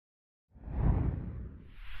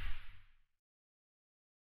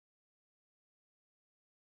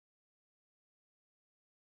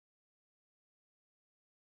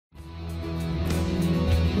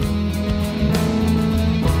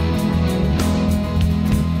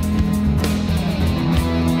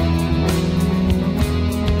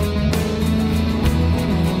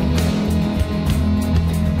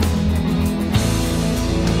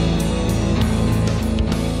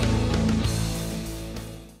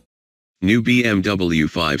New BMW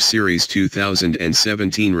 5 Series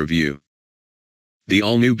 2017 Review. The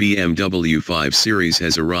all-new BMW 5 Series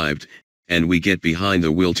has arrived, and we get behind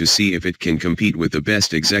the wheel to see if it can compete with the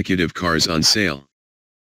best executive cars on sale.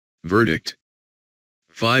 Verdict: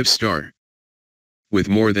 5-star. With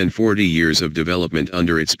more than 40 years of development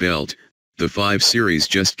under its belt, the 5 Series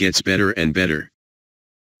just gets better and better.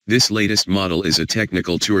 This latest model is a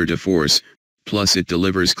technical tour de force, plus it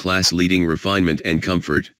delivers class-leading refinement and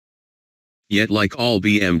comfort. Yet like all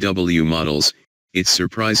BMW models, it's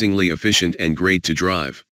surprisingly efficient and great to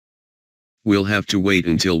drive. We'll have to wait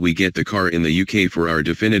until we get the car in the UK for our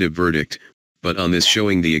definitive verdict, but on this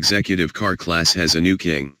showing the executive car class has a new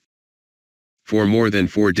king. For more than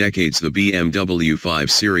 4 decades the BMW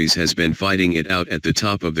 5 Series has been fighting it out at the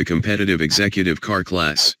top of the competitive executive car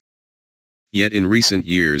class. Yet in recent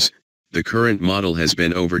years, the current model has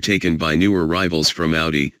been overtaken by newer rivals from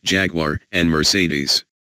Audi, Jaguar, and Mercedes.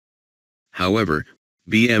 However,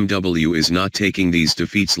 BMW is not taking these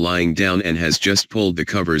defeats lying down and has just pulled the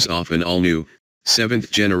covers off an all-new,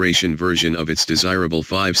 7th-generation version of its desirable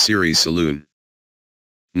 5 Series saloon.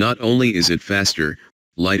 Not only is it faster,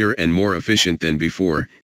 lighter and more efficient than before,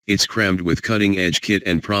 it's crammed with cutting-edge kit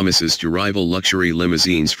and promises to rival luxury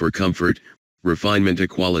limousines for comfort, refinement and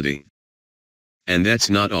quality. And that's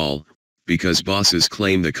not all, because bosses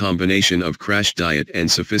claim the combination of crash diet and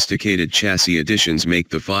sophisticated chassis additions make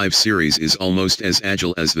the 5 Series is almost as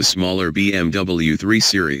agile as the smaller BMW 3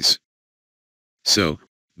 Series. So,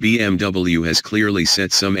 BMW has clearly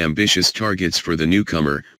set some ambitious targets for the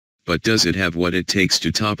newcomer, but does it have what it takes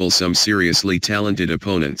to topple some seriously talented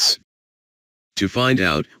opponents? To find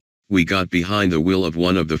out, we got behind the wheel of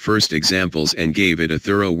one of the first examples and gave it a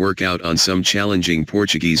thorough workout on some challenging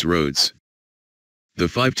Portuguese roads. The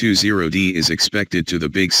 520D is expected to the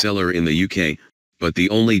big seller in the UK, but the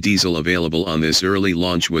only diesel available on this early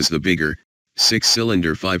launch was the bigger,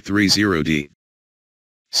 6-cylinder 530D.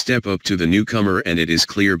 Step up to the newcomer and it is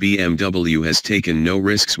clear BMW has taken no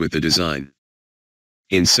risks with the design.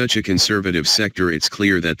 In such a conservative sector it's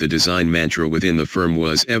clear that the design mantra within the firm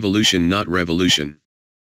was evolution not revolution.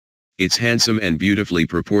 It's handsome and beautifully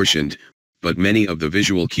proportioned, but many of the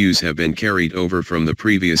visual cues have been carried over from the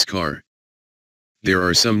previous car. There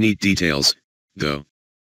are some neat details, though.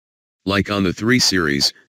 Like on the 3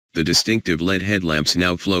 Series, the distinctive LED headlamps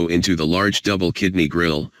now flow into the large double kidney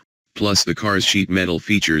grille, plus the car's sheet metal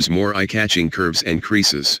features more eye-catching curves and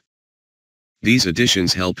creases. These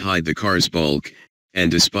additions help hide the car's bulk,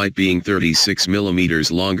 and despite being 36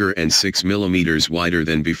 mm longer and 6 mm wider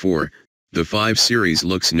than before, the 5 Series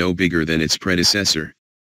looks no bigger than its predecessor.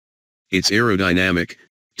 It's aerodynamic,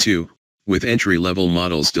 too, with entry-level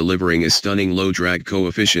models delivering a stunning low drag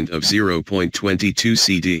coefficient of 0.22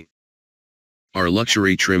 cd. Our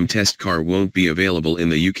luxury trim test car won't be available in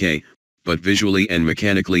the UK, but visually and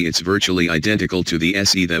mechanically it's virtually identical to the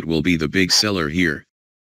SE that will be the big seller here.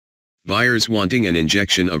 Buyers wanting an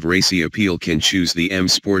injection of racy appeal can choose the M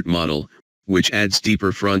Sport model, which adds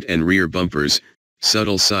deeper front and rear bumpers,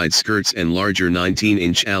 subtle side skirts and larger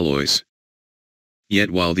 19-inch alloys. Yet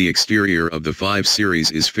while the exterior of the 5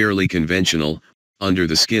 Series is fairly conventional, under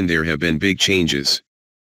the skin there have been big changes.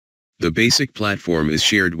 The basic platform is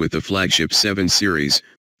shared with the flagship 7 Series,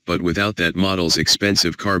 but without that model's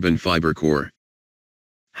expensive carbon fiber core.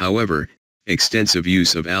 However, extensive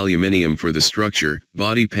use of aluminium for the structure,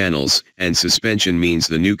 body panels, and suspension means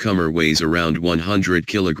the newcomer weighs around 100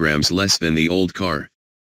 kilograms less than the old car.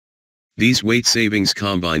 These weight savings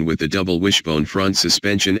combine with the double wishbone front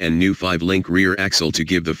suspension and new 5-link rear axle to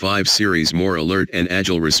give the 5 Series more alert and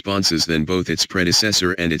agile responses than both its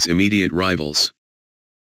predecessor and its immediate rivals.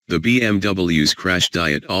 The BMW's crash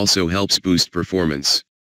diet also helps boost performance.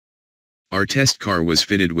 Our test car was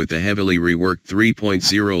fitted with the heavily reworked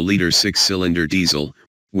 3.0-liter 6-cylinder diesel,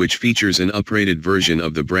 which features an uprated version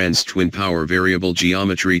of the brand's twin-power variable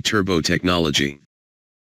geometry turbo technology.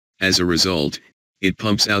 As a result, it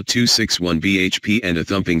pumps out 261 bhp and a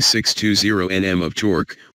thumping 620 Nm of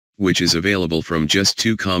torque, which is available from just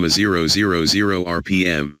 2,000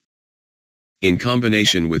 rpm. In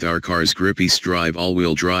combination with our car's grippy Strive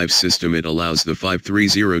all-wheel drive system, it allows the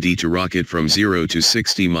 530D to rocket from 0 to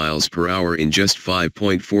 60 miles per hour in just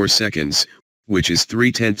 5.4 seconds, which is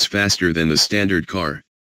 3/10 faster than the standard car.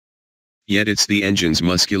 Yet it's the engine's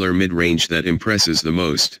muscular mid-range that impresses the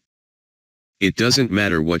most. It doesn't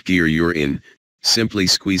matter what gear you're in, simply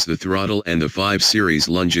squeeze the throttle and the 5 Series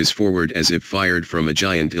lunges forward as if fired from a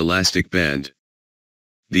giant elastic band.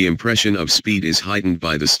 The impression of speed is heightened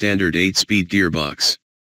by the standard 8-speed gearbox.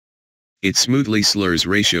 It smoothly slurs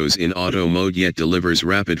ratios in auto mode yet delivers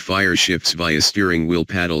rapid-fire shifts via steering wheel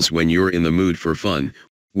paddles when you're in the mood for fun,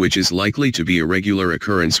 which is likely to be a regular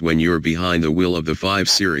occurrence when you're behind the wheel of the 5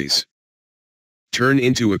 Series. Turn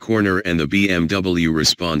into a corner and the BMW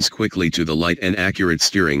responds quickly to the light and accurate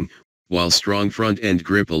steering, while strong front-end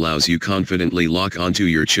grip allows you confidently lock onto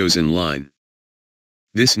your chosen line.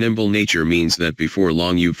 This nimble nature means that before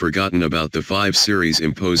long you've forgotten about the 5 Series'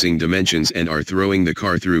 imposing dimensions and are throwing the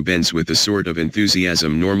car through bends with the sort of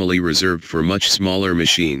enthusiasm normally reserved for much smaller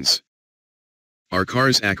machines. Our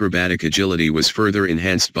car's acrobatic agility was further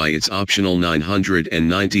enhanced by its optional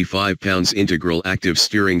 995 pounds integral active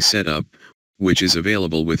steering setup, which is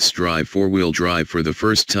available with Strive 4-wheel drive for the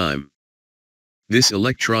first time. This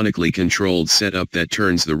electronically controlled setup that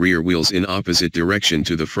turns the rear wheels in opposite direction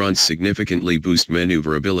to the front significantly boosts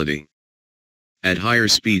maneuverability. At higher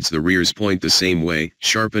speeds the rears point the same way,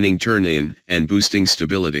 sharpening turn-in and boosting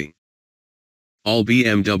stability. All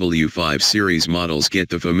BMW 5 Series models get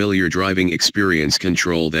the familiar driving experience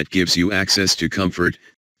control that gives you access to Comfort,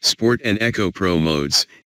 Sport and Eco Pro modes,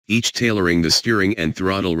 each tailoring the steering and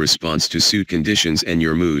throttle response to suit conditions and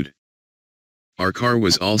your mood. Our car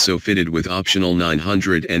was also fitted with optional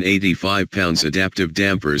 985 pounds adaptive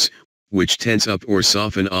dampers, which tense up or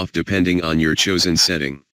soften off depending on your chosen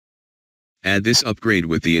setting. Add this upgrade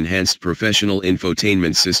with the enhanced professional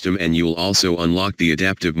infotainment system and you'll also unlock the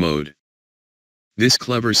adaptive mode. This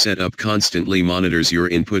clever setup constantly monitors your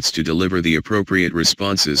inputs to deliver the appropriate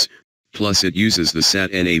responses, plus it uses the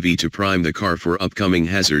sat-nav to prime the car for upcoming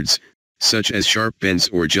hazards, such as sharp bends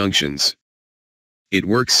or junctions. It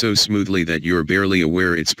works so smoothly that you're barely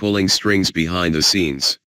aware it's pulling strings behind the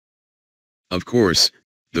scenes. Of course,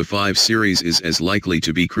 the 5 Series is as likely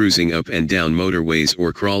to be cruising up and down motorways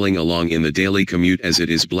or crawling along in the daily commute as it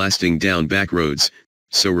is blasting down back roads,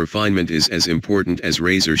 so refinement is as important as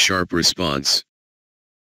razor-sharp response.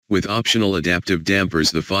 With optional adaptive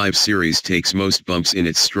dampers the 5 Series takes most bumps in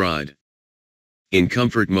its stride. In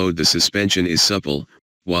comfort mode the suspension is supple,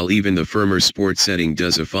 while even the firmer sport setting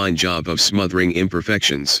does a fine job of smothering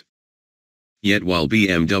imperfections. Yet while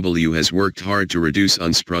BMW has worked hard to reduce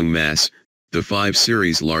unsprung mass, the 5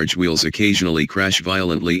 Series large wheels occasionally crash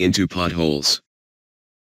violently into potholes.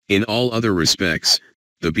 In all other respects,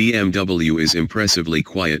 the BMW is impressively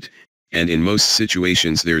quiet, and in most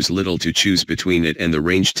situations there's little to choose between it and the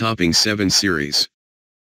range-topping 7 Series.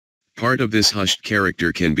 Part of this hushed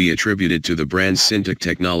character can be attributed to the brand's Syntac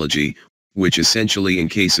technology, which essentially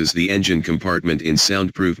encases the engine compartment in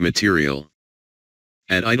soundproof material.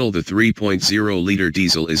 At idle the 3.0-liter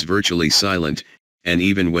diesel is virtually silent, and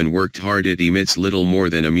even when worked hard it emits little more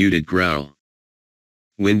than a muted growl.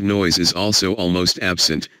 Wind noise is also almost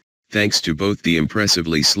absent, thanks to both the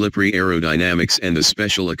impressively slippery aerodynamics and the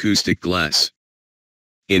special acoustic glass.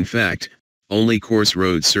 In fact, only coarse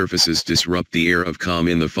road surfaces disrupt the air of calm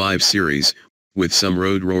in the 5 Series, with some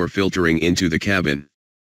road roar filtering into the cabin.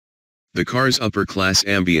 The car's upper-class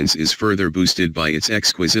ambience is further boosted by its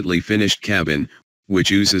exquisitely finished cabin,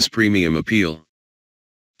 which oozes premium appeal.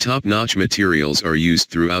 Top-notch materials are used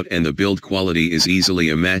throughout and the build quality is easily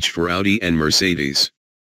a match for Audi and Mercedes.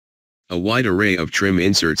 A wide array of trim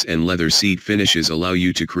inserts and leather seat finishes allow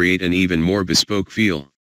you to create an even more bespoke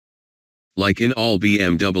feel. Like in all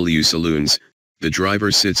BMW saloons, the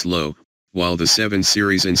driver sits low, while the 7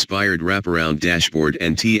 Series-inspired wraparound dashboard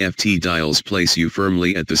and TFT dials place you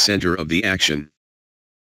firmly at the center of the action.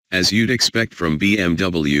 As you'd expect from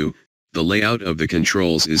BMW, the layout of the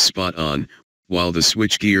controls is spot on, while the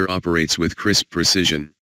switchgear operates with crisp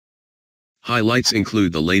precision. Highlights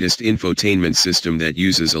include the latest infotainment system that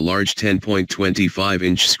uses a large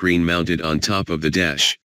 10.25-inch screen mounted on top of the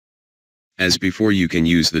dash. As before, you can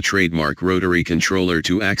use the trademark rotary controller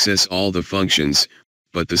to access all the functions,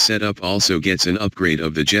 but the setup also gets an upgrade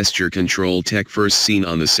of the gesture control tech first seen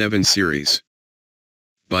on the 7 Series.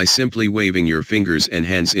 By simply waving your fingers and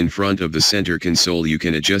hands in front of the center console you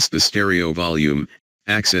can adjust the stereo volume,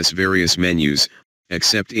 access various menus,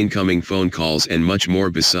 accept incoming phone calls and much more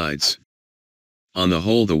besides. On the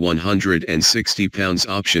whole the 160 pounds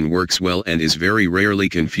option works well and is very rarely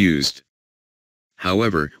confused.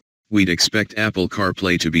 However, we'd expect Apple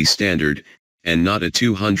CarPlay to be standard, and not a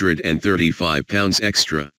 235 pounds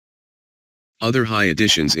extra. Other high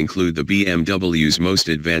additions include the BMW's most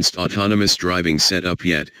advanced autonomous driving setup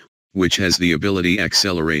yet, which has the ability to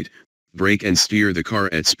accelerate, brake and steer the car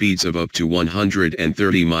at speeds of up to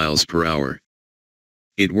 130 miles per hour.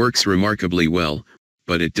 It works remarkably well,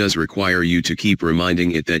 but it does require you to keep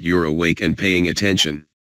reminding it that you're awake and paying attention.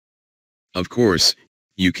 Of course,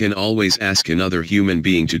 you can always ask another human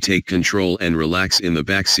being to take control and relax in the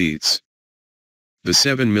back seats. The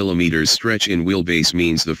 7mm stretch in wheelbase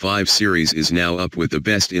means the 5 Series is now up with the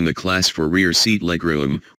best in the class for rear seat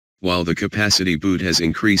legroom, while the capacity boot has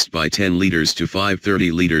increased by 10 liters to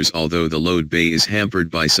 530 liters, although the load bay is hampered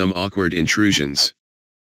by some awkward intrusions.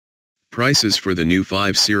 Prices for the new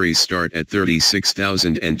 5 Series start at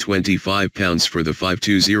 £36,025 for the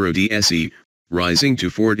 520D SE, rising to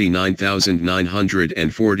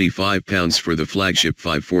 £49,945 for the flagship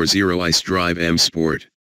 540i Drive M Sport.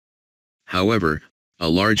 However, a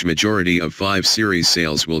large majority of 5 Series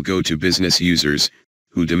sales will go to business users,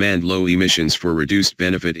 who demand low emissions for reduced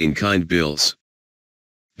benefit-in-kind bills.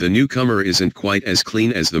 The newcomer isn't quite as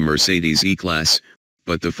clean as the Mercedes E-Class,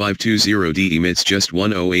 but the 520D emits just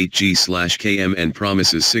 108 g/km and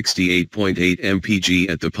promises 68.8 mpg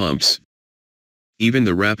at the pumps. Even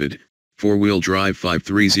the rapid, four-wheel drive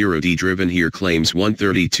 530D driven here claims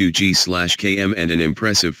 132 g/km and an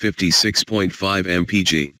impressive 56.5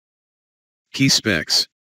 mpg. Key specs.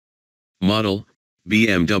 Model,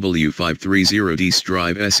 BMW 530D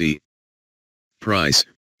Drive SE. Price,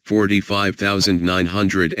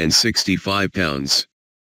 £45,965.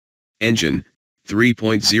 Engine,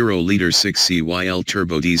 3.0-liter 6CYL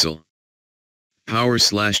turbo diesel.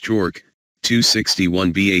 Power/torque,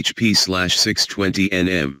 261 bhp/620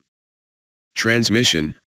 Nm.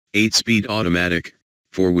 Transmission, 8-speed automatic,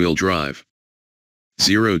 4-wheel drive.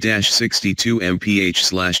 0-62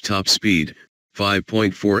 mph/top speed,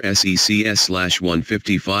 5.4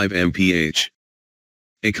 secs/155 mph.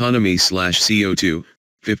 Economy/CO2,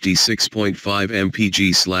 56.5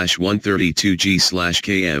 mpg/132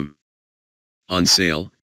 g/km. On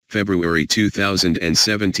sale, February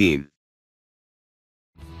 2017.